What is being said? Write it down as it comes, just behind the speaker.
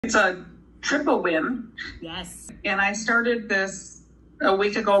It's a triple win. Yes. And I started this a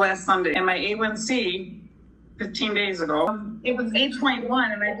week ago last Sunday. And my A1C 15 days ago, it was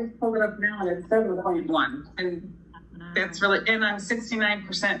 8.1, and I just pulled it up now and it's 7.1. And that's really, and I'm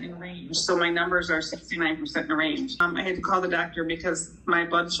 69% in range. So my numbers are 69% in range. I had to call the doctor because my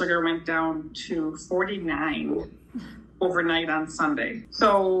blood sugar went down to 49 overnight on Sunday.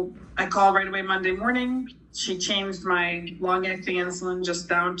 So I called right away Monday morning. She changed my long-acting insulin just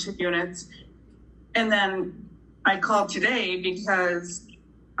down 2 units. And then I called today because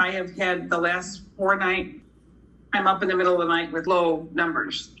I have had the last 4 nights, I'm up in the middle of the night with low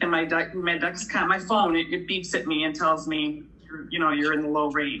numbers. And my Dexcom, my phone, it beeps at me and tells me, you're in the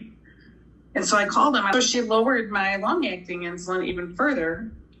low range. And so I called them. So she lowered my long-acting insulin even further.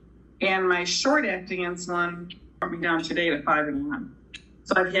 And my short-acting insulin brought me down today to 5.1.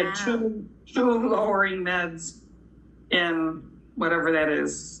 So I've had two lowering meds in whatever that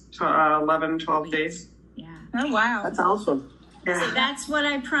is, 11, 12 days. Yeah. Oh, wow. That's awesome. Yeah. So that's what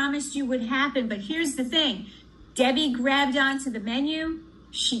I promised you would happen. But here's the thing. Debbie grabbed onto the menu.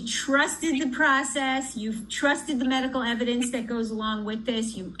 She trusted the process. You've trusted the medical evidence that goes along with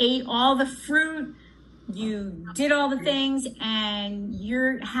this. You ate all the fruit. You did all the things, and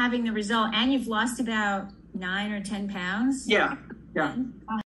you're having the result. And you've lost about 9 or 10 pounds. Yeah. Yeah.